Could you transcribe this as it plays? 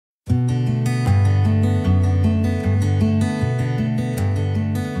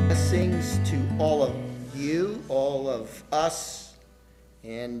of us.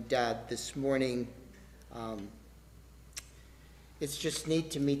 And this morning, it's just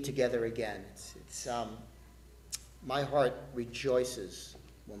neat to meet together again. My heart rejoices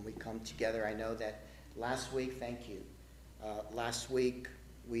when we come together. I know that last week, thank you. Last week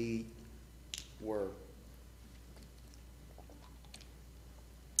we were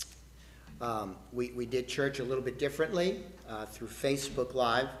we did church a little bit differently through Facebook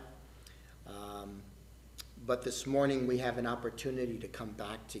Live. But this morning we have an opportunity to come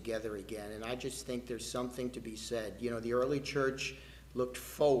back together again. And I just think there's something to be said. You know, the early church looked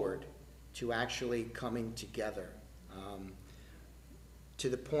forward to actually coming together, to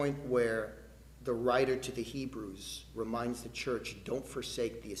the point where the writer to the Hebrews reminds the church, don't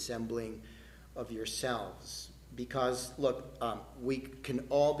forsake the assembling of yourselves. Because, look, we can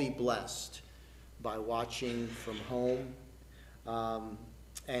all be blessed by watching from home.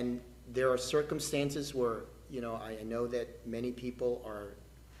 And there are circumstances where, you know, I know that many people are,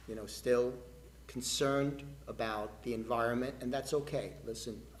 you know, still concerned about the environment, and that's okay.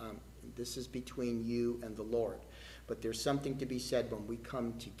 Listen, this is between you and the Lord. But there's something to be said when we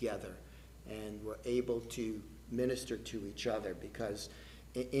come together and we're able to minister to each other, because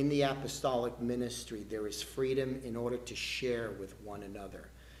in the apostolic ministry, there is freedom in order to share with one another.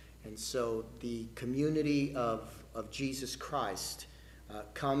 And so the community of Jesus Christ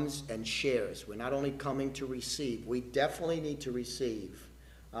comes and shares. We're not only coming to receive, we definitely need to receive.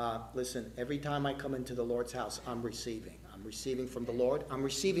 Listen, every time I come into the Lord's house, I'm receiving. I'm receiving from the Lord. I'm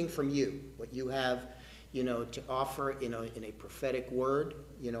receiving from you, what you have, you know, to offer in a prophetic word,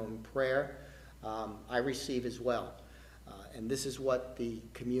 you know, in prayer. I receive as well. And this is what the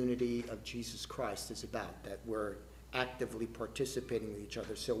community of Jesus Christ is about, that we're actively participating with each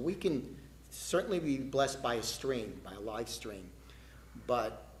other. So we can certainly be blessed by a stream, by a live stream,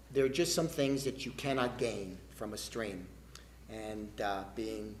 but there are just some things that you cannot gain from a stream and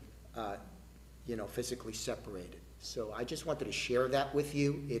being, you know, physically separated. So I just wanted to share that with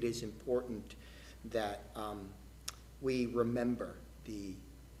you. It is important that we remember the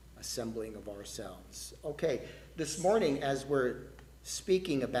assembling of ourselves. Okay, this morning, as we're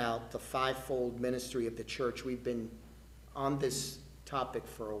speaking about the fivefold ministry of the church, we've been on this topic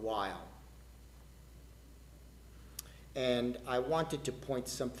for a while. And I wanted to point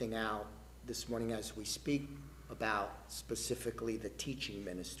something out this morning as we speak about specifically the teaching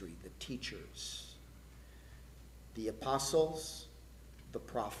ministry, the teachers, the apostles, the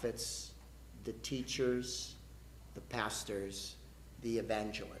prophets, the teachers, the pastors, the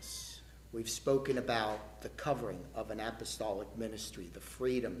evangelists. We've spoken about the covering of an apostolic ministry, the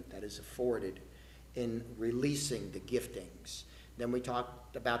freedom that is afforded in releasing the giftings. Then we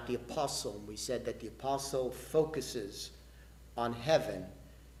talked about the apostle, and we said that the apostle focuses on heaven,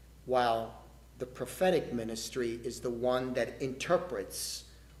 while the prophetic ministry is the one that interprets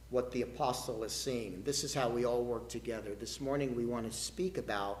what the apostle is seeing. And this is how we all work together. This morning we want to speak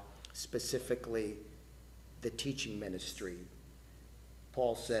about specifically the teaching ministry.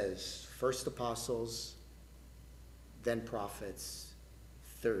 Paul says, first apostles, then prophets,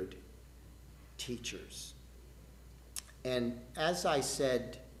 third teachers. And as I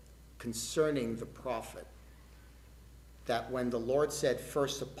said concerning the prophet, that when the Lord said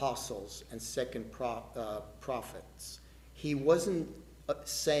first apostles and second prophets, he wasn't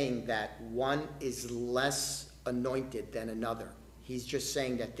saying that one is less anointed than another. He's just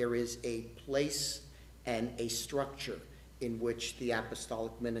saying that there is a place and a structure in which the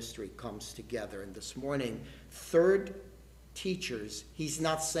apostolic ministry comes together. And this morning, third teachers, he's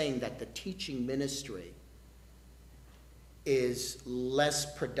not saying that the teaching ministry is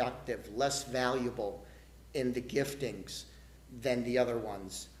less productive, less valuable in the giftings than the other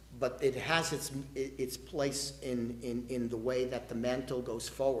ones, but it has its place in the way that the mantle goes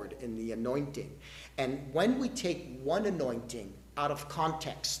forward, in the anointing. And when we take one anointing out of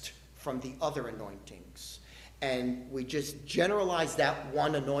context from the other anointings, and we just generalize that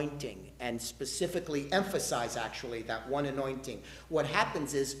one anointing and specifically emphasize actually that one anointing, what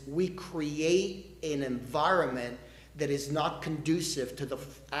happens is we create an environment that is not conducive to the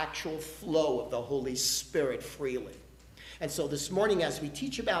actual flow of the Holy Spirit freely. And so this morning, as we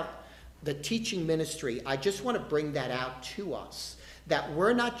teach about the teaching ministry, I just want to bring that out to us, that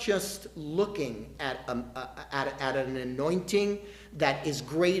we're not just looking at an anointing that is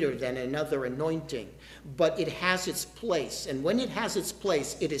greater than another anointing, but it has its place. And when it has its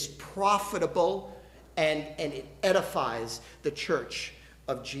place, it is profitable and it edifies the church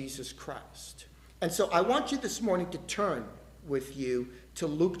of Jesus Christ. And so I want you this morning to turn with you to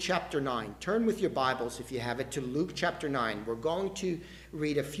Luke chapter 9. Turn with your Bibles, if you have it, to Luke chapter 9. We're going to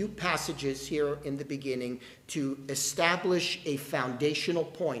read a few passages here in the beginning to establish a foundational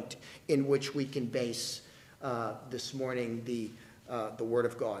point in which we can base this morning the Word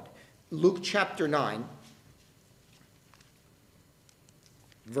of God. Luke chapter 9,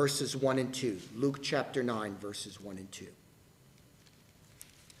 verses 1 and 2. Luke chapter 9, verses 1 and 2.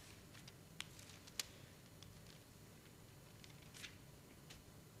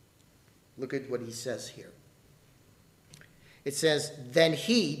 Look at what he says here. It says, "Then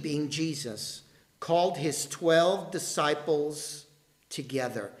he," being Jesus, "called his 12 disciples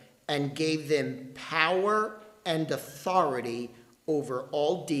together and gave them power and authority over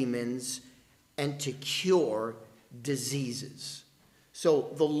all demons and to cure diseases."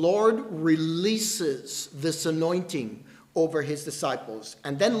 So the Lord releases this anointing over his disciples.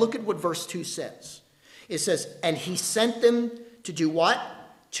 And then look at what verse 2 says. It says, "And he sent them to do what?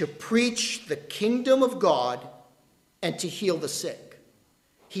 To preach the kingdom of God and to heal the sick."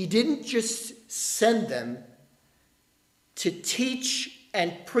 He didn't just send them to teach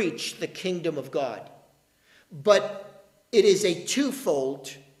and preach the kingdom of God, but it is a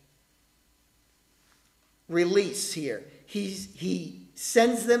twofold release here. He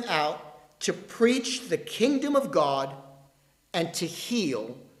sends them out to preach the kingdom of God and to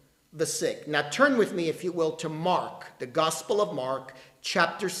heal the sick. Now turn with me, if you will, to Mark, the Gospel of Mark,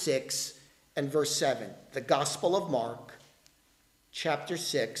 chapter 6 and verse 7. The Gospel of Mark, chapter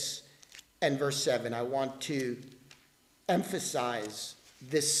 6 and verse 7. I want to emphasize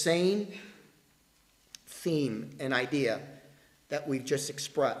this same theme and idea that we've just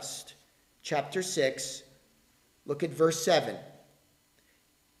expressed. Chapter 6, look at verse 7.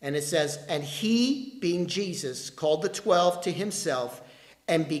 And it says, "And he," being Jesus, "called the 12 to himself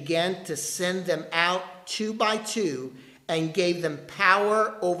and began to send them out 2 by 2 and gave them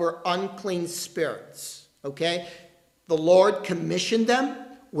power over unclean spirits." Okay? The Lord commissioned them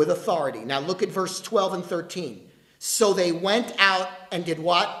with authority. Now look at verse 12 and 13. "So they went out and did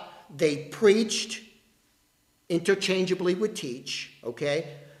what? They preached," interchangeably with teach,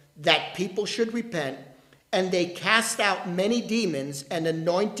 okay, "that people should repent. And they cast out many demons and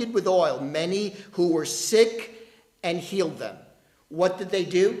anointed with oil many who were sick and healed them." What did they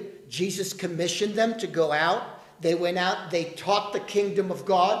do? Jesus commissioned them to go out. They went out, they taught the kingdom of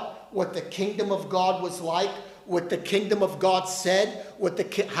God, what the kingdom of God was like, what the kingdom of God said,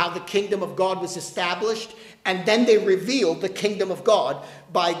 how the kingdom of God was established, and then they revealed the kingdom of God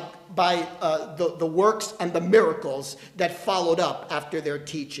by the works and the miracles that followed up after their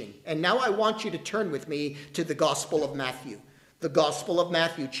teaching. And now I want you to turn with me to the Gospel of Matthew. The Gospel of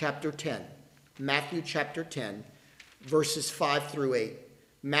Matthew, chapter 10. Matthew chapter 10, verses 5 through 8.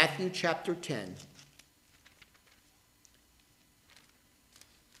 Matthew chapter 10.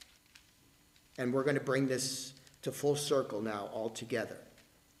 And we're going to bring this to full circle now all together.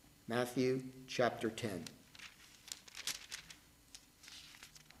 Matthew chapter 10.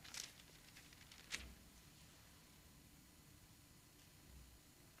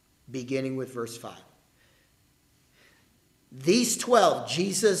 Beginning with verse 5. "These 12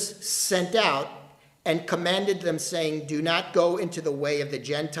 Jesus sent out and commanded them, saying, 'Do not go into the way of the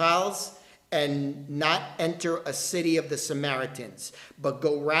Gentiles and not enter a city of the Samaritans, but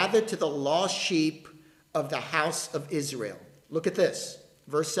go rather to the lost sheep of the house of Israel.'" Look at this,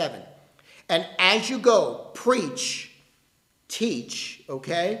 verse 7. "And as you go, preach," teach,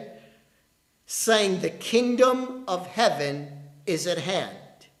 okay, "saying the kingdom of heaven is at hand.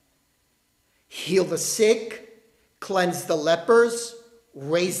 Heal the sick, cleanse the lepers,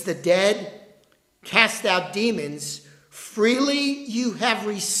 raise the dead, cast out demons. Freely you have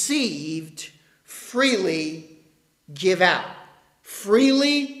received, freely give out."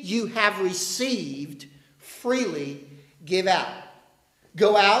 Freely you have received, freely give out.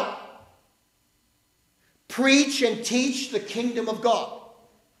 Go out, preach and teach the kingdom of God.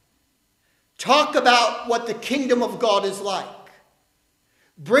 Talk about what the kingdom of God is like.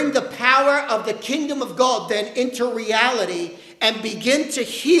 Bring the power of the kingdom of God then into reality and begin to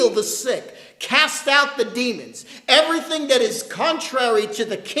heal the sick. Cast out the demons. Everything that is contrary to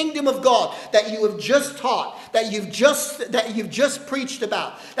the kingdom of God that you have just taught, that you've just preached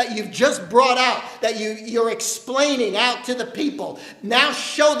about, that you've just brought out, that you're explaining out to the people. Now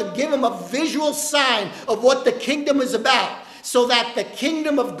show them, give them a visual sign of what the kingdom is about, so that the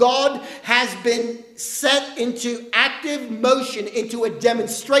kingdom of God has been set into active motion, into a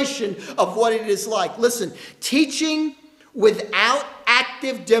demonstration of what it is like. Listen, teaching without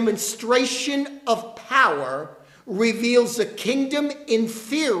active demonstration of power reveals a kingdom in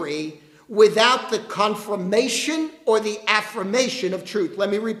theory without the confirmation or the affirmation of truth. Let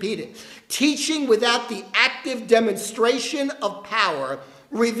me repeat it. Teaching without the active demonstration of power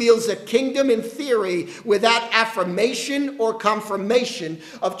reveals a kingdom in theory without affirmation or confirmation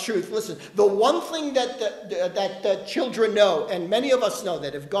of truth. Listen, the one thing that the children know, and many of us know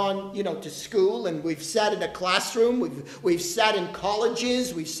that have gone, to school, and we've sat in a classroom, we've sat in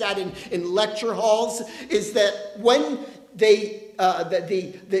colleges, we've sat in lecture halls, is that when the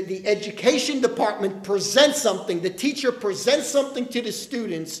education department presents something, the teacher presents something to the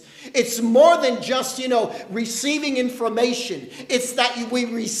students, it's more than just, receiving information. It's that we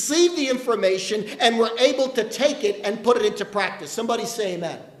receive the information and we're able to take it and put it into practice. Somebody say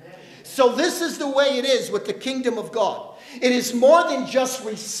amen. So this is the way it is with the kingdom of God. It is more than just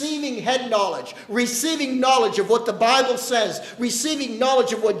receiving head knowledge, receiving knowledge of what the Bible says, receiving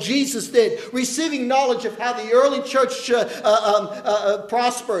knowledge of what Jesus did, receiving knowledge of how the early church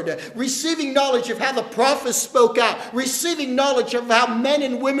prospered, receiving knowledge of how the prophets spoke out, receiving knowledge of how men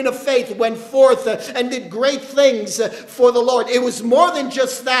and women of faith went forth and did great things for the Lord. It was more than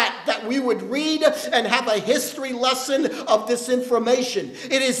just that we would read and have a history lesson of this information.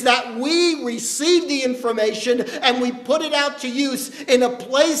 It is that we receive the information and we put it out to use in a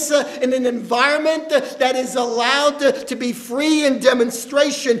place, in an environment that is allowed to be free in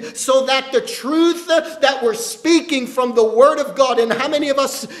demonstration, so that the truth that we're speaking from the Word of God, and how many of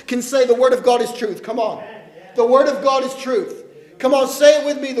us can say the Word of God is truth? Come on. The Word of God is truth. Come on, say it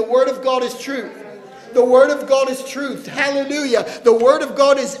with me. The Word of God is truth. The Word of God is truth. Hallelujah. The Word of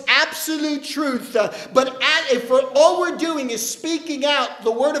God is absolute truth. But if all we're doing is speaking out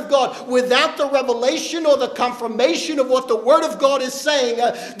the Word of God without the revelation or the confirmation of what the Word of God is saying,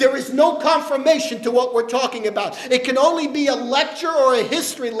 there is no confirmation to what we're talking about. It can only be a lecture or a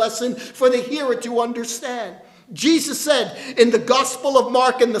history lesson for the hearer to understand. Jesus said in the Gospel of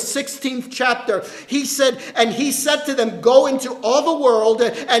Mark in the 16th chapter, he said to them, go into all the world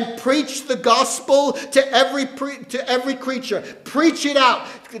and preach the gospel to every creature. Preach it out.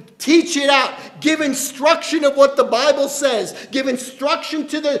 Teach it out. Give instruction of what the Bible says. Give instruction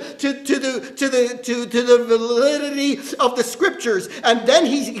to the validity of the scriptures. And then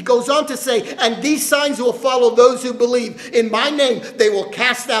he goes on to say, and these signs will follow those who believe. In my name, they will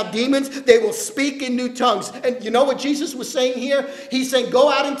cast out demons. They will speak in new tongues. And you know what Jesus was saying here? He's saying, go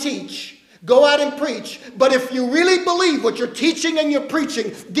out and teach. Go out and preach. But if you really believe what you're teaching and you're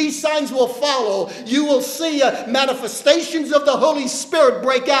preaching, these signs will follow. You will see manifestations of the Holy Spirit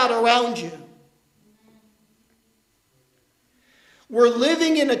break out around you. We're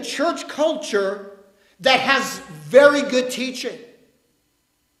living in a church culture that has very good teaching.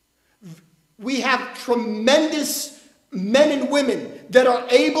 We have tremendous men and women that are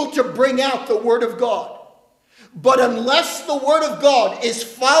able to bring out the Word of God. But unless the Word of God is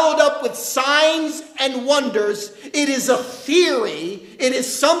followed up with signs and wonders, it is a theory. It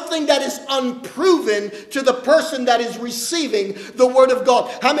is something that is unproven to the person that is receiving the Word of God.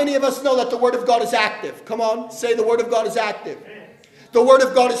 How many of us know that the Word of God is active? Come on, say the Word of God is active. The Word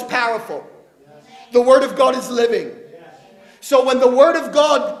of God is powerful. The Word of God is living. So when the Word of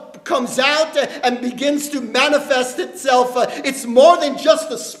God comes out and begins to manifest itself, it's more than just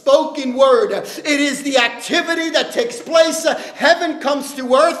a spoken word. It is the activity that takes place. Heaven comes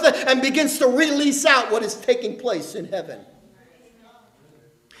to earth and begins to release out what is taking place in heaven.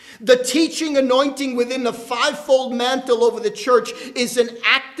 The teaching anointing within the fivefold mantle over the church is an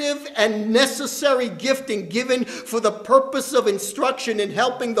active and necessary gifting given for the purpose of instruction in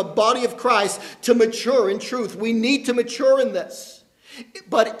helping the body of Christ to mature in truth. We need to mature in this.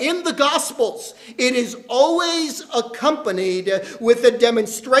 But in the Gospels, it is always accompanied with a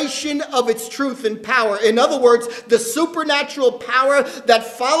demonstration of its truth and power. In other words, the supernatural power that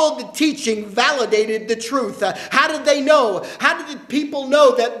followed the teaching validated the truth. How did they know? How did people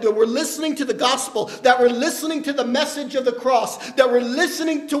know that they were listening to the gospel, that were listening to the message of the cross, that were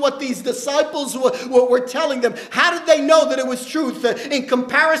listening to what these disciples were telling them? How did they know that it was truth in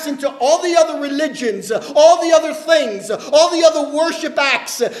comparison to all the other religions, all the other things, all the other worship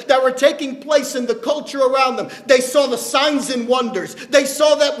acts that were taking place in the culture around them? They saw the signs and wonders. They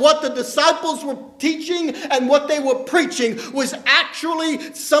saw that what the disciples were teaching and what they were preaching was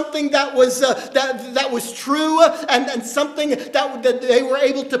actually something that was that was true and something that they were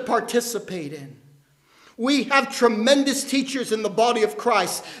able to participate in. We have tremendous teachers in the body of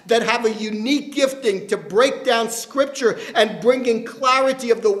Christ that have a unique gifting to break down Scripture and bring in clarity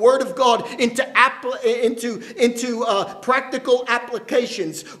of the Word of God into practical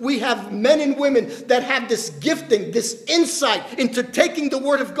applications. We have men and women that have this gifting, this insight into taking the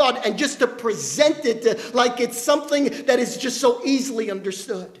Word of God and just to present it like it's something that is just so easily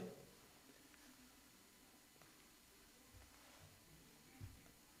understood.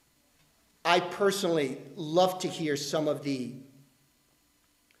 I personally love to hear some of the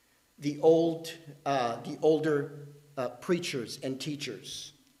older preachers and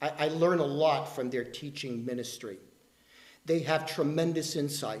teachers. I learn a lot from their teaching ministry. They have tremendous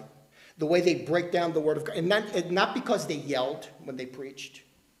insight. The way they break down the Word of God. And not because they yelled when they preached.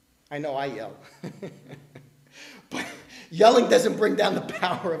 I know I yell. But yelling doesn't bring down the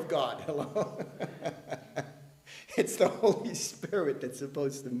power of God. Hello? It's the Holy Spirit that's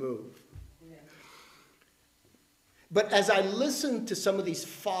supposed to move. Yeah. But as I listen to some of these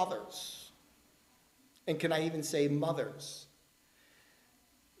fathers, and can I even say mothers,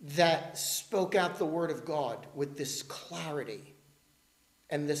 that spoke out the Word of God with this clarity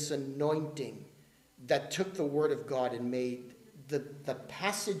and this anointing that took the Word of God and made the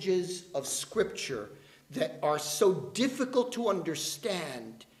passages of Scripture that are so difficult to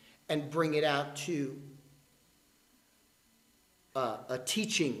understand and bring it out to a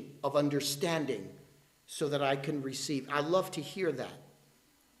teaching of understanding so that I can receive. I love to hear that.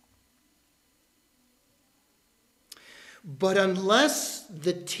 But unless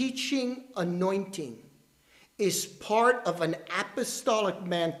the teaching anointing is part of an apostolic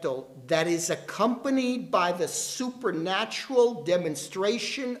mantle that is accompanied by the supernatural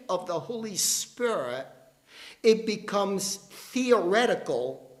demonstration of the Holy Spirit, it becomes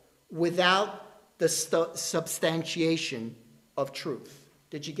theoretical without the substantiation of truth.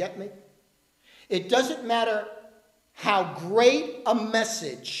 Did you get me? It doesn't matter how great a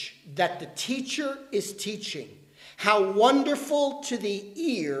message that the teacher is teaching, how wonderful to the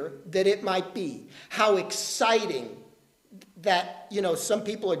ear that it might be, how exciting that, some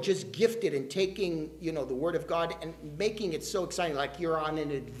people are just gifted in taking, the Word of God and making it so exciting, like you're on an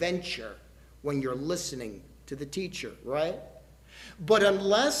adventure when you're listening to the teacher, right? But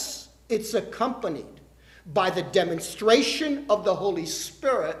unless it's accompanied by the demonstration of the Holy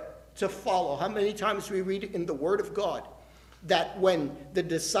Spirit to follow. How many times we read in the Word of God that when the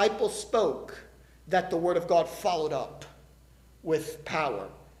disciples spoke, that the Word of God followed up with power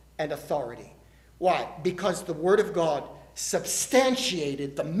and authority. Why? Because the Word of God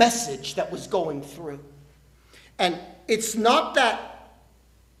substantiated the message that was going through. And it's not that,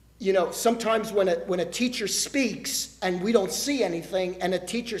 sometimes when a teacher speaks and we don't see anything, and a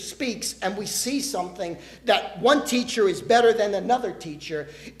teacher speaks and we see something, that one teacher is better than another teacher.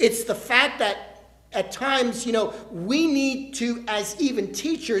 It's the fact that at times, we need to, as even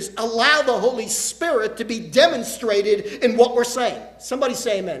teachers, allow the Holy Spirit to be demonstrated in what we're saying. Somebody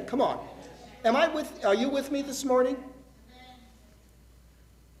say amen. Come on. Are you with me this morning?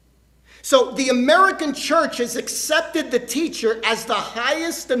 So the American church has accepted the teacher as the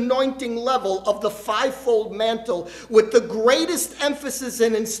highest anointing level of the fivefold mantle, with the greatest emphasis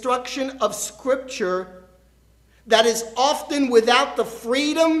and instruction of Scripture that is often without the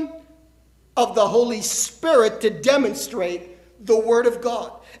freedom of the Holy Spirit to demonstrate the Word of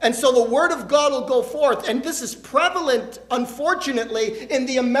God. And so the Word of God will go forth. And this is prevalent, unfortunately, in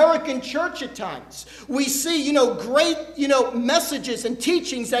the American church at times. We see, great, messages and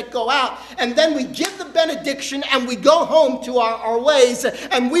teachings that go out. And then we give the benediction and we go home to our ways.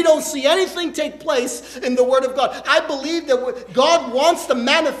 And we don't see anything take place in the Word of God. I believe that God wants to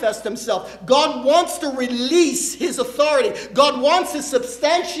manifest Himself. God wants to release His authority. God wants to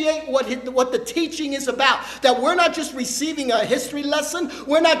substantiate what the teaching is about. That we're not just receiving a history lesson.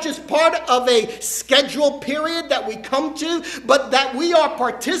 We're not just part of a scheduled period that we come to, but that we are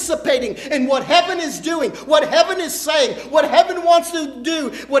participating in what heaven is doing, what heaven is saying, what heaven wants to do,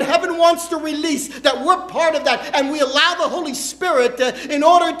 what heaven wants to release, that we're part of that, and we allow the Holy Spirit in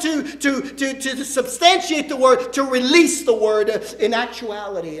order to substantiate the Word, to release the Word in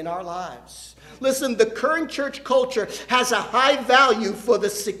actuality in our lives. Listen, the current church culture has a high value for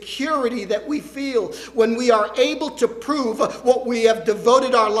the security that we feel when we are able to prove what we have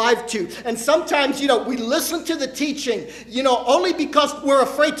devoted our life to. And sometimes, we listen to the teaching, only because we're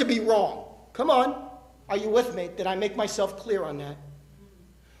afraid to be wrong. Come on. Are you with me? Did I make myself clear on that?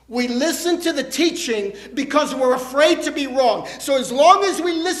 We listen to the teaching because we're afraid to be wrong. So as long as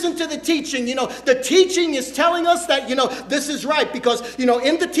we listen to the teaching, the teaching is telling us that, this is right. Because,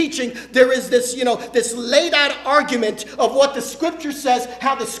 in the teaching, there is this, this laid out argument of what the Scripture says,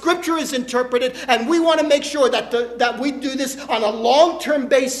 how the Scripture is interpreted. And we want to make sure that we do this on a long-term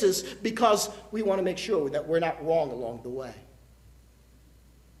basis because we want to make sure that we're not wrong along the way.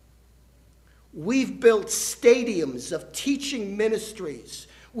 We've built stadiums of teaching ministries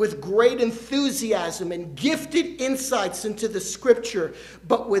with great enthusiasm and gifted insights into the Scripture,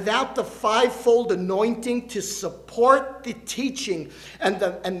 but without the fivefold anointing to support the teaching and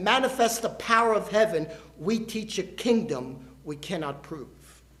manifest the power of heaven, we teach a kingdom we cannot prove.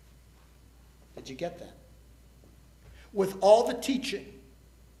 Did you get that? With all the teaching,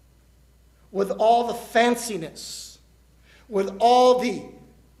 with all the fanciness, with all the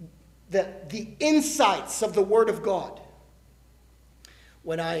insights of the Word of God.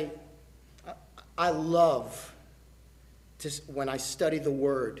 When I love to, when I study the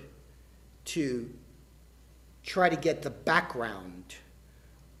Word, to try to get the background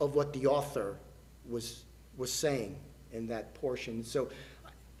of what the author was saying in that portion. So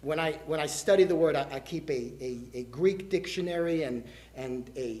when I study the Word, I keep a Greek dictionary and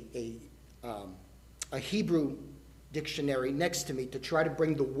a Hebrew dictionary next to me to try to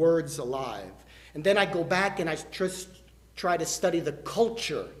bring the words alive. And then I go back and I just try to study the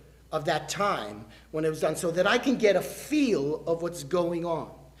culture of that time when it was done, so that I can get a feel of what's going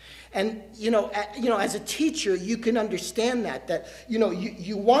on. And as a teacher, you can understand that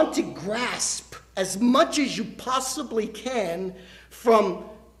you want to grasp as much as you possibly can from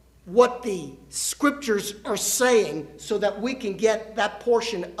what the scriptures are saying, so that we can get that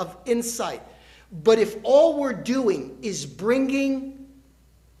portion of insight. But if all we're doing is bringing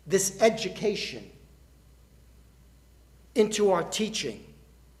this education into our teaching,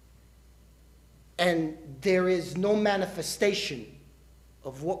 and there is no manifestation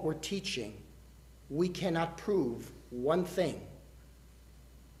of what we're teaching, we cannot prove one thing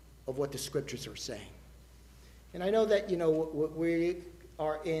of what the scriptures are saying. And I know that, we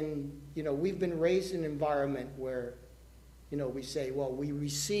are in, we've been raised in an environment where, we say, well, we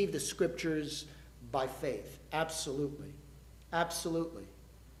receive the scriptures by faith. Absolutely. Absolutely.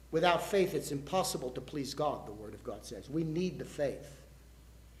 Without faith, it's impossible to please God, the Word of God says. We need the faith.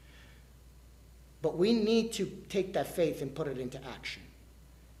 But we need to take that faith and put it into action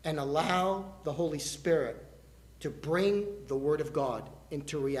and allow the Holy Spirit to bring the Word of God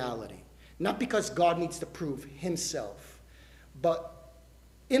into reality. Not because God needs to prove himself, but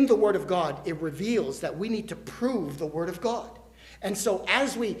in the Word of God, it reveals that we need to prove the Word of God. And so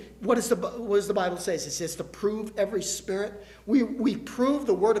as what does the Bible say? It says to prove every spirit. We prove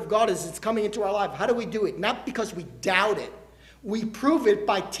the Word of God as it's coming into our life. How do we do it? Not because we doubt it. We prove it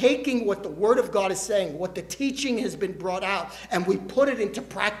by taking what the Word of God is saying, what the teaching has been brought out, and we put it into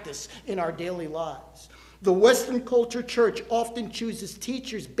practice in our daily lives. The Western culture church often chooses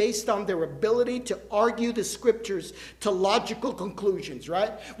teachers based on their ability to argue the scriptures to logical conclusions,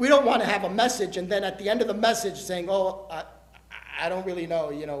 right? We don't want to have a message and then at the end of the message saying, oh, I don't really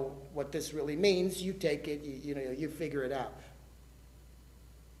know, what this really means. You take it, you figure it out.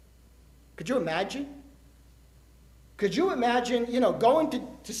 Could you imagine? Could you imagine, going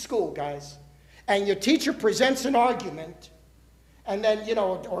to school, guys, and your teacher presents an argument, and then,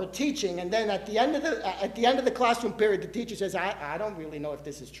 or teaching, and then at the end of the classroom period, the teacher says, I don't really know if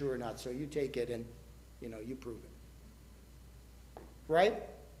this is true or not, so you take it and, you prove it. Right?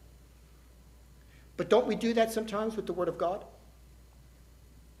 But don't we do that sometimes with the Word of God?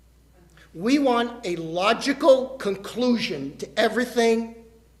 We want a logical conclusion to everything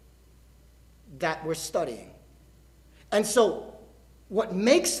that we're studying. And so what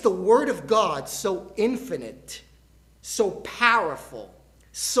makes the Word of God so infinite, so powerful,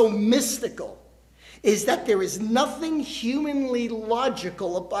 so mystical, is that there is nothing humanly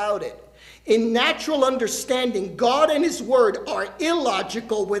logical about it. In natural understanding, God and His Word are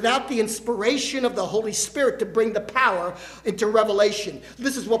illogical without the inspiration of the Holy Spirit to bring the power into revelation.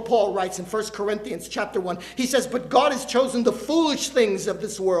 This is what Paul writes in 1 Corinthians chapter 1. He says, but God has chosen the foolish things of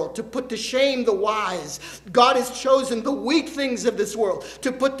this world to put to shame the wise. God has chosen the weak things of this world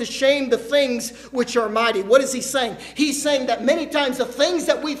to put to shame the things which are mighty. What is he saying? He's saying that many times the things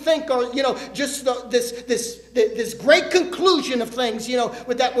that we think are, just this great conclusion of things,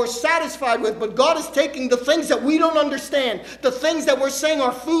 that we're satisfied with, but God is taking the things that we don't understand, the things that we're saying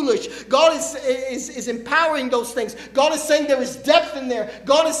are foolish. God is empowering those things. God is saying there is depth in there.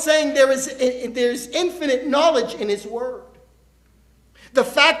 God is saying there's infinite knowledge in His Word. The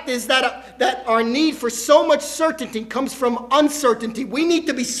fact is that our need for so much certainty comes from uncertainty. We need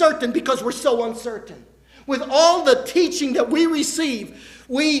to be certain because we're so uncertain. With all the teaching that we receive,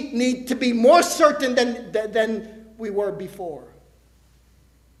 we need to be more certain than we were before.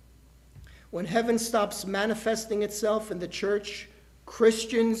 When heaven stops manifesting itself in the church,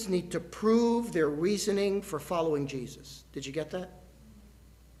 Christians need to prove their reasoning for following Jesus. Did you get that?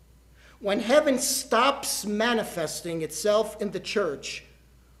 When heaven stops manifesting itself in the church,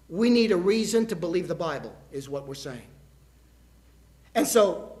 we need a reason to believe the Bible, is what we're saying. And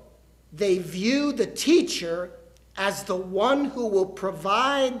so they view the teacher as the one who will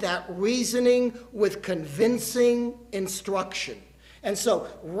provide that reasoning with convincing instruction. And so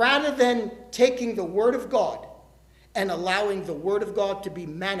rather than taking the Word of God and allowing the Word of God to be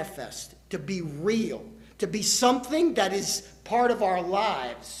manifest, to be real, to be something that is part of our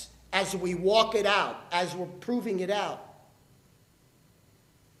lives as we walk it out, as we're proving it out.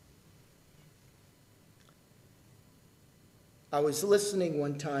 I was listening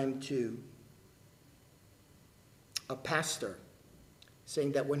one time to a pastor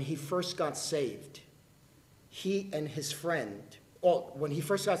saying that when he first got saved, he and his friend, when he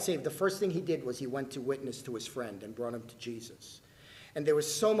first got saved, the first thing he did was he went to witness to his friend and brought him to Jesus. And there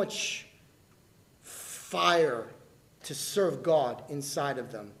was so much fire to serve God inside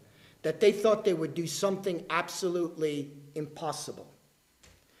of them that they thought they would do something absolutely impossible.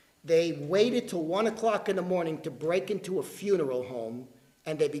 They waited till 1 o'clock in the morning to break into a funeral home,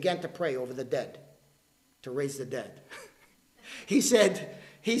 and they began to pray over the dead, to raise the dead. He said,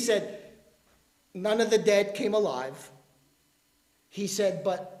 none of the dead came alive. He said,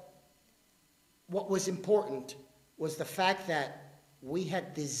 but what was important was the fact that we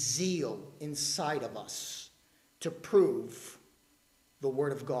had this zeal inside of us to prove the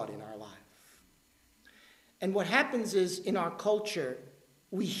Word of God in our life. And what happens is, in our culture,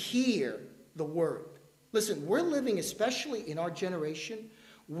 we hear the Word. Listen, we're living, especially in our generation,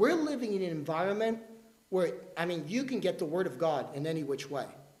 we're living in an environment where, you can get the Word of God in any which way.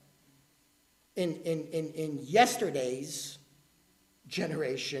 In yesterday's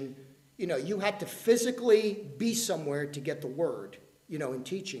generation, you had to physically be somewhere to get the Word, in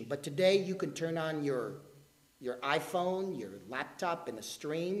teaching. But today you can turn on your iPhone, your laptop in a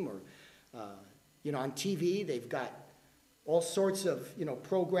stream, or, on TV, they've got all sorts of,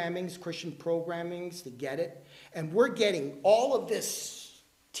 programmings, Christian programmings to get it. And we're getting all of this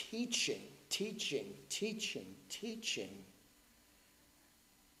teaching.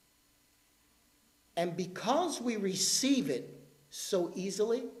 And because we receive it so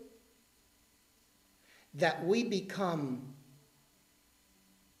easily, that we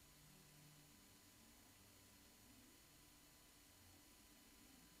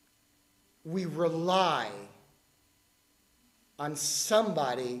rely on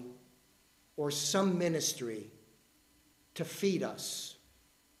somebody or some ministry to feed us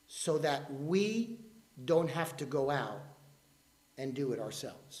so that we don't have to go out and do it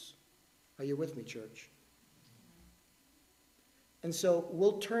ourselves. Are you with me, church? And so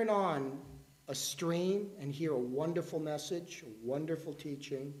we'll turn on a stream and hear a wonderful message, a wonderful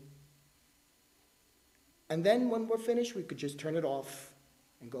teaching. And then when we're finished, we could just turn it off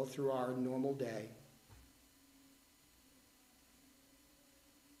and go through our normal day.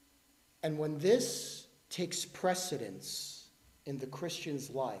 And when this takes precedence in the Christian's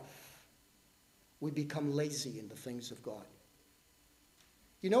life, we become lazy in the things of God.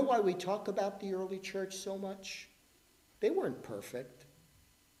 You know why we talk about the early church so much? They weren't perfect.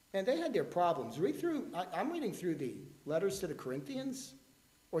 And they had their problems. I'm reading through the letters to the Corinthians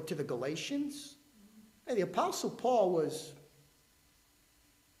or to the Galatians. And the Apostle Paul was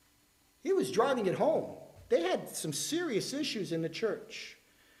driving it home. They had some serious issues in the church.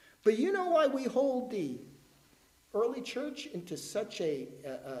 But you know why we hold the early church into such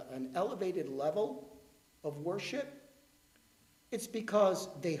an elevated level of worship? It's because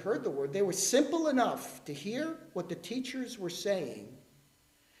they heard the word. They were simple enough to hear what the teachers were saying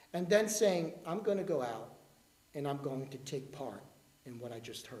and then saying, I'm going to go out and I'm going to take part in what I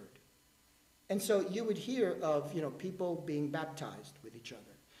just heard. And so you would hear of, people being baptized with each other.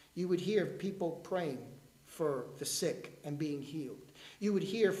 You would hear people praying for the sick and being healed. You would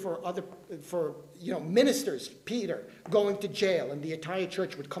hear for ministers, Peter, going to jail, and the entire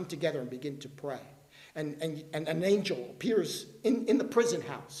church would come together and begin to pray. And an angel appears in the prison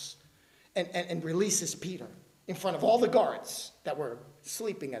house and releases Peter in front of all the guards that were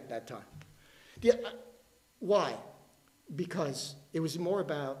sleeping at that time. Why? Because it was more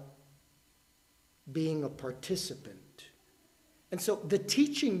about being a participant. And so the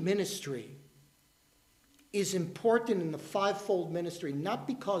teaching ministry is important in the fivefold ministry, not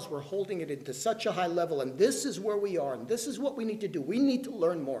because we're holding it into such a high level, and this is where we are, and this is what we need to do. We need to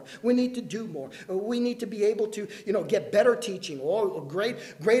learn more. We need to do more. We need to be able to, get better teaching, or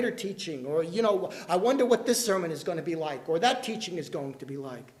greater teaching, or, I wonder what this sermon is going to be like, or that teaching is going to be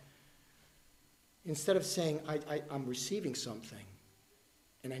like. Instead of saying, I'm receiving something,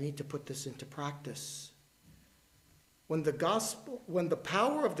 and I need to put this into practice. When the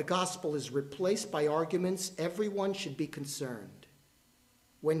power of the gospel is replaced by arguments, everyone should be concerned.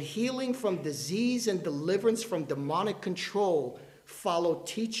 When healing from disease and deliverance from demonic control follow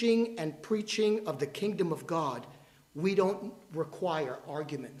teaching and preaching of the kingdom of God, we don't require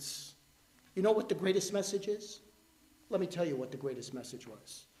arguments. You know what the greatest message is? Let me tell you what the greatest message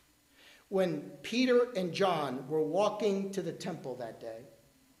was. when Peter and John were walking to the temple that day,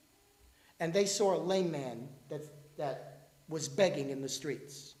 and they saw a lame man that was begging in the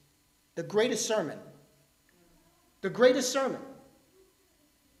streets. The greatest sermon. The greatest sermon.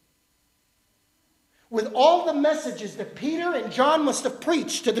 With all the messages that Peter and John must have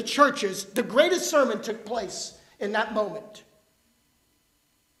preached to the churches, the greatest sermon took place in that moment.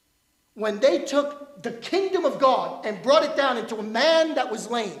 When they took the kingdom of God and brought it down into a man that was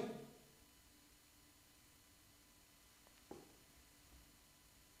lame.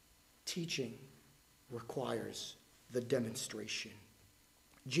 Teaching requires the demonstration.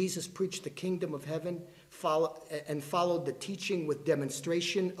 Jesus preached the kingdom of heaven and followed the teaching with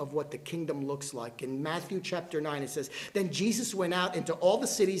demonstration of what the kingdom looks like. In Matthew chapter 9, it says, "Then Jesus went out into all the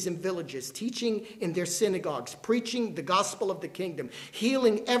cities and villages, teaching in their synagogues, preaching the gospel of the kingdom,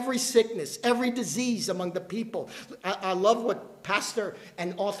 healing every sickness, every disease among the people." I love what pastor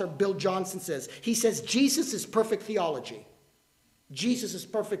and author Bill Johnson says. He says, Jesus is perfect theology. Jesus is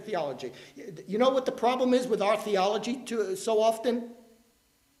perfect theology. You know what the problem is with our theology so often?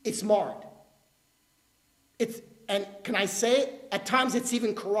 It's marred. And can I say it? At times it's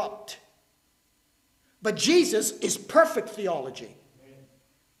even corrupt. But Jesus is perfect theology.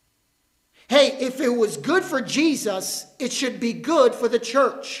 Hey, if it was good for Jesus, it should be good for the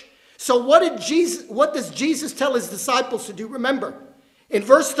church. So what does Jesus tell his disciples to do? Remember, in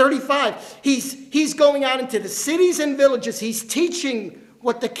verse 35, he's going out into the cities and villages. He's teaching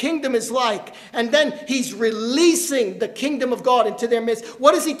what the kingdom is like. And then he's releasing the kingdom of God into their midst.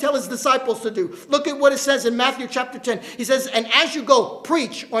 What does he tell his disciples to do? Look at what it says in Matthew chapter 10. He says, "And as you go,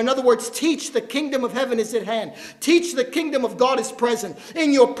 preach," or in other words, teach the kingdom of heaven is at hand. Teach the kingdom of God is present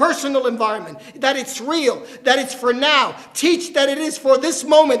in your personal environment, that it's real, that it's for now. Teach that it is for this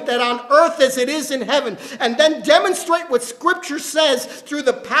moment, that on earth as it is in heaven. And then demonstrate what Scripture says through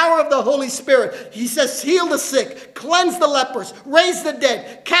the power of the Holy Spirit. He says, heal the sick, cleanse the lepers, raise the dead,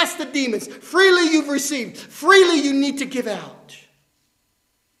 cast the demons. Freely you've received, freely you need to give out.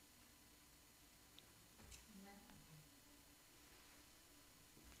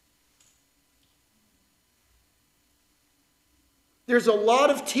 There's a lot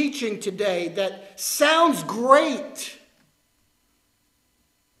of teaching today that sounds great.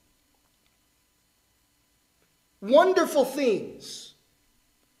 Wonderful themes.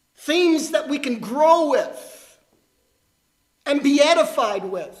 Themes that we can grow with and be edified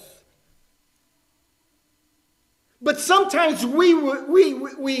with. But sometimes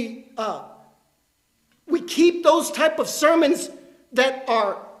we keep those type of sermons that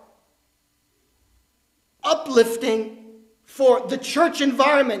are uplifting for the church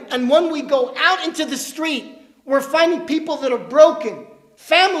environment. And when we go out into the street, we're finding people that are broken,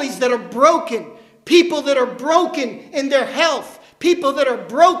 families that are broken, people that are broken in their health, people that are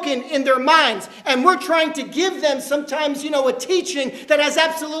broken in their minds, and we're trying to give them sometimes, a teaching that has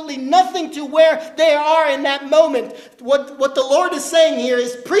absolutely nothing to where they are in that moment. What the Lord is saying here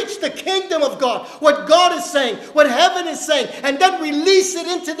is preach the kingdom of God, what God is saying, what heaven is saying, and then release it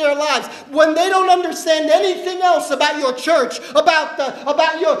into their lives. When they don't understand anything else about your church, about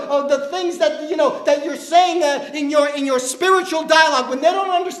the things that that you're saying in your spiritual dialogue, when they don't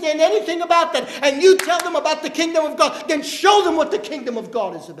understand anything about that, and you tell them about the kingdom of God, then show them what the kingdom of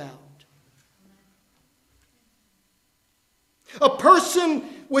God is about. A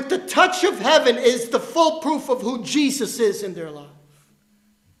person with the touch of heaven is the full proof of who Jesus is in their life.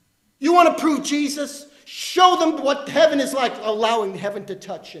 You want to prove Jesus? Show them what heaven is like, allowing heaven to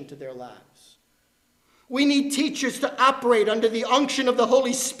touch into their lives. We need teachers to operate under the unction of the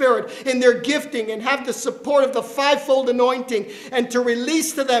Holy Spirit in their gifting and have the support of the fivefold anointing, and to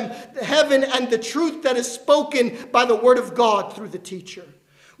release to them heaven and the truth that is spoken by the word of God through the teacher.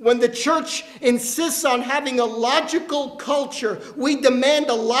 When the church insists on having a logical culture, we demand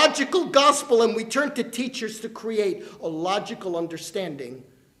a logical gospel, and we turn to teachers to create a logical understanding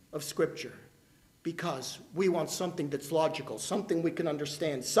of Scripture. Because we want something that's logical, something we can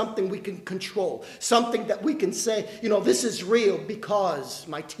understand, something we can control, something that we can say, this is real because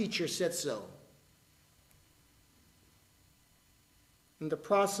my teacher said so. In the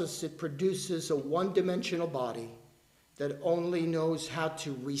process, it produces a one-dimensional body that only knows how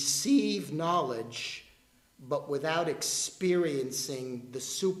to receive knowledge, but without experiencing the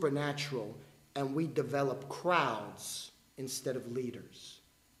supernatural, and we develop crowds instead of leaders.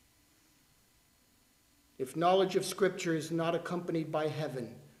 If knowledge of Scripture is not accompanied by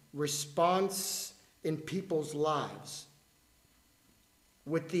heaven, response in people's lives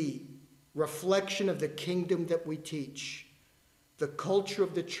with the reflection of the kingdom that we teach, the culture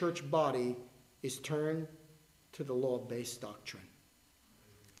of the church body is turned to the law-based doctrine.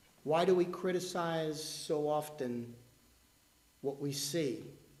 Why do we criticize so often what we see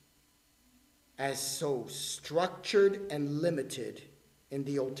as so structured and limited in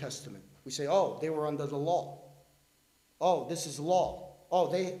the Old Testament? We say, oh, they were under the law. Oh, this is law. Oh,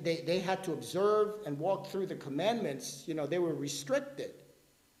 they had to observe and walk through the commandments. You know, they were restricted.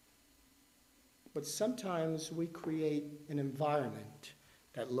 But sometimes we create an environment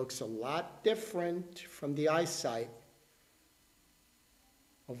that looks a lot different from the eyesight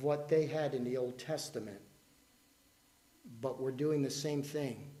of what they had in the Old Testament. But we're doing the same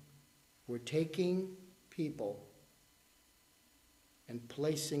thing. We're taking people and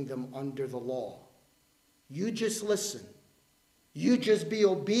placing them under the law. You just listen. You just be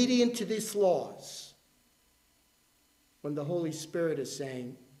obedient to these laws. When the Holy Spirit is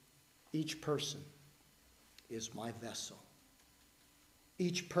saying, each person is my vessel.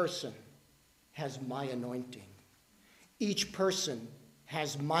 Each person has my anointing. Each person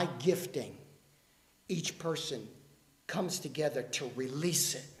has my gifting. Each person comes together to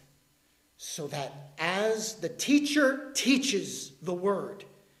release it so that as the teacher teaches the word,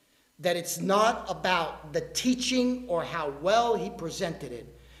 that it's not about the teaching or how well he presented it,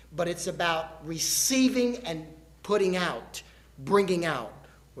 but it's about receiving and putting out, bringing out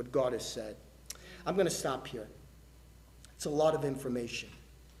what God has said. I'm going to stop here. It's a lot of information.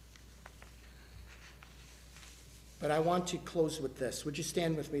 But I want to close with this. Would you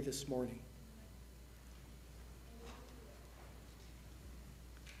stand with me this morning?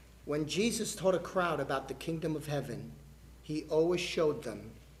 When Jesus taught a crowd about the kingdom of heaven, he always showed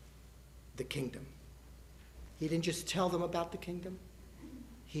them the kingdom. He didn't just tell them about the kingdom,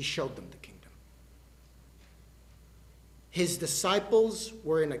 he showed them the kingdom. His disciples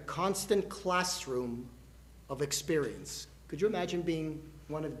were in a constant classroom of experience. Could you imagine being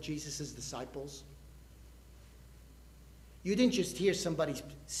one of Jesus' disciples? You didn't just hear somebody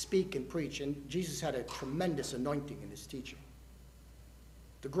speak and preach, and Jesus had a tremendous anointing in his teaching.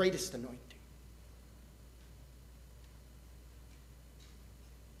 The greatest anointing.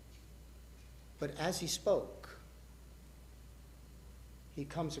 But as he spoke, he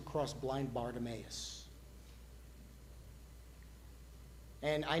comes across blind Bartimaeus.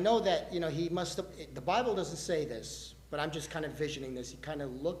 And I know that, he must have, the Bible doesn't say this, but I'm just kind of visioning this. He kind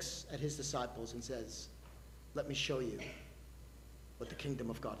of looks at his disciples and says, let me show you what the kingdom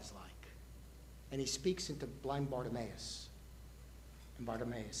of God is like. And he speaks into blind Bartimaeus. And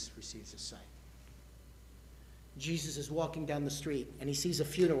Bartimaeus receives his sight. Jesus is walking down the street and he sees a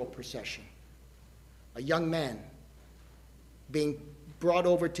funeral procession. A young man being brought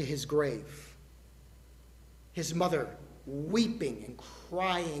over to his grave. His mother weeping and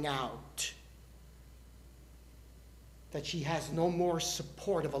crying out that she has no more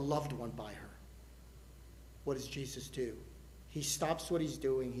support of a loved one by her. What does Jesus do? He stops what he's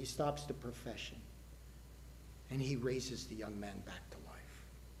doing. He stops the profession. And he raises the young man back to life.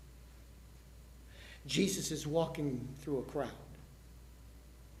 Jesus is walking through a crowd.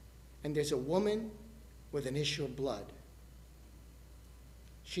 And there's a woman with an issue of blood.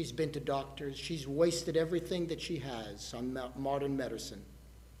 She's been to doctors. She's wasted everything that she has on modern medicine.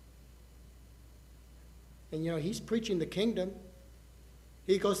 And he's preaching the kingdom.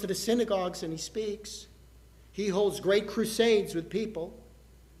 He goes to the synagogues and he speaks. He holds great crusades with people.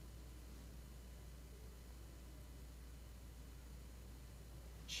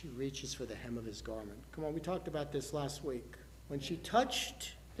 She reaches for the hem of his garment. Come on, we talked about this last week. When she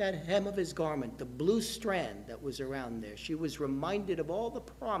touched that hem of his garment, the blue strand that was around there, she was reminded of all the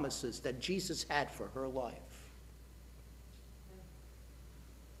promises that Jesus had for her life.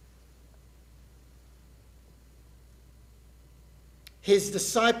 His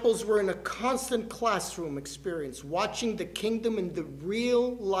disciples were in a constant classroom experience, watching the kingdom in the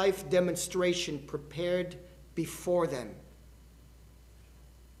real life demonstration prepared before them.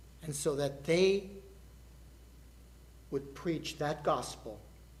 And so that they would preach that gospel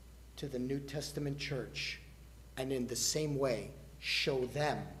to the New Testament church, and in the same way show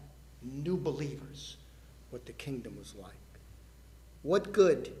them, new believers, what the kingdom was like. What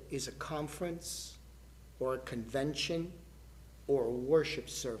good is a conference or a convention or a worship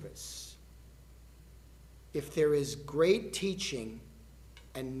service if there is great teaching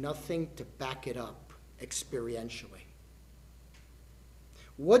and nothing to back it up experientially?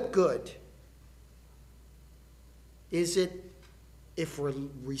 What good is it if we're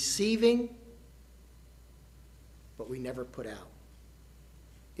receiving, but we never put out?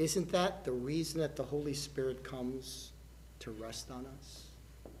 Isn't that the reason that the Holy Spirit comes to rest on us?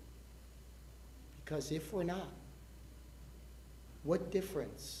 Because if we're not, what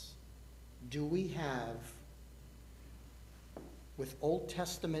difference do we have with Old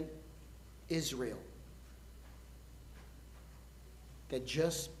Testament Israel that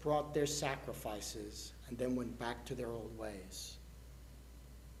just brought their sacrifices and then went back to their old ways.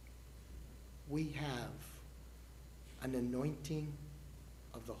 We have an anointing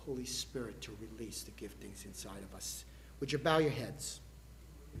of the Holy Spirit to release the giftings inside of us. Would you bow your heads?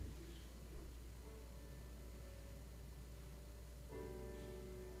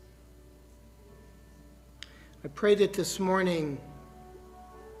 I pray that this morning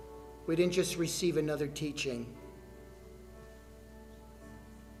we didn't just receive another teaching.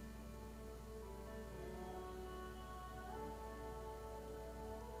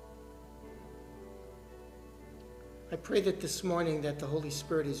 I pray that this morning that the Holy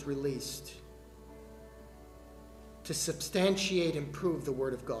Spirit is released to substantiate and prove the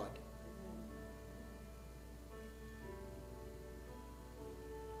Word of God.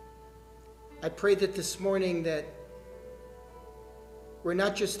 I pray that this morning that we're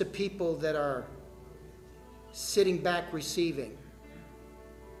not just the people that are sitting back receiving,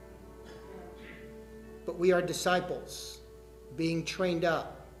 but we are disciples being trained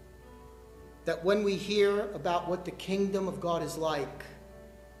up, that when we hear about what the kingdom of God is like,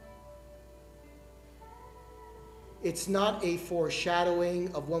 it's not a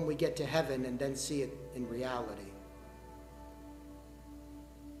foreshadowing of when we get to heaven and then see it in reality.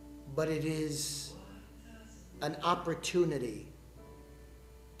 But it is an opportunity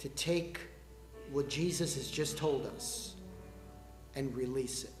to take what Jesus has just told us and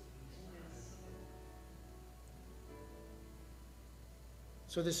release it.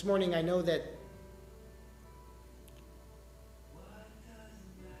 So this morning, I know that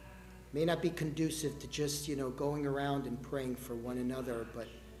may not be conducive to just, going around and praying for one another, but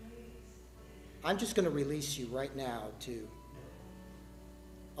I'm just going to release you right now to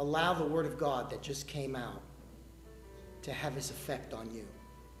allow the Word of God that just came out to have His effect on you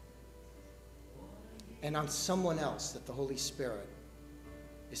and on someone else that the Holy Spirit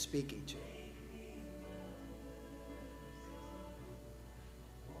is speaking to.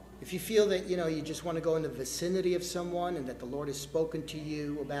 If you feel that, you just want to go in the vicinity of someone and that the Lord has spoken to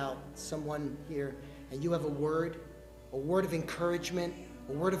you about someone here, and you have a word of encouragement,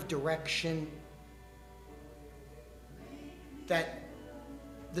 a word of direction, that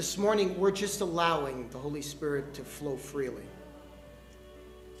this morning we're just allowing the Holy Spirit to flow freely.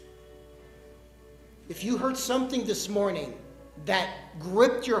 If you heard something this morning that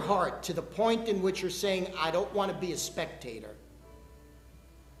gripped your heart to the point in which you're saying, I don't want to be a spectator,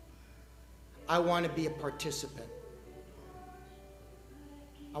 I want to be a participant,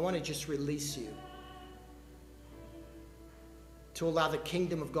 I want to just release you to allow the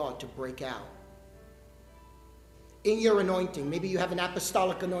kingdom of God to break out. In your anointing, maybe you have an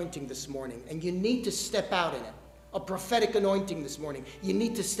apostolic anointing this morning and you need to step out in it. A prophetic anointing this morning, you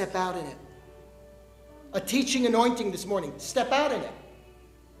need to step out in it. A teaching anointing this morning, step out in it.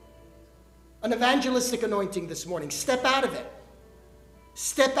 An evangelistic anointing this morning, step out of it.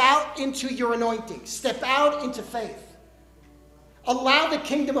 Step out into your anointing. Step out into faith. Allow the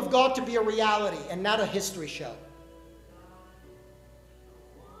kingdom of God to be a reality and not a history show.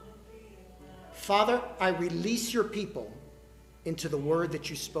 Father, I release your people into the word that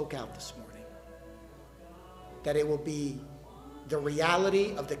you spoke out this morning, that it will be the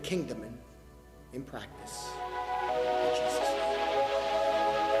reality of the kingdom in practice.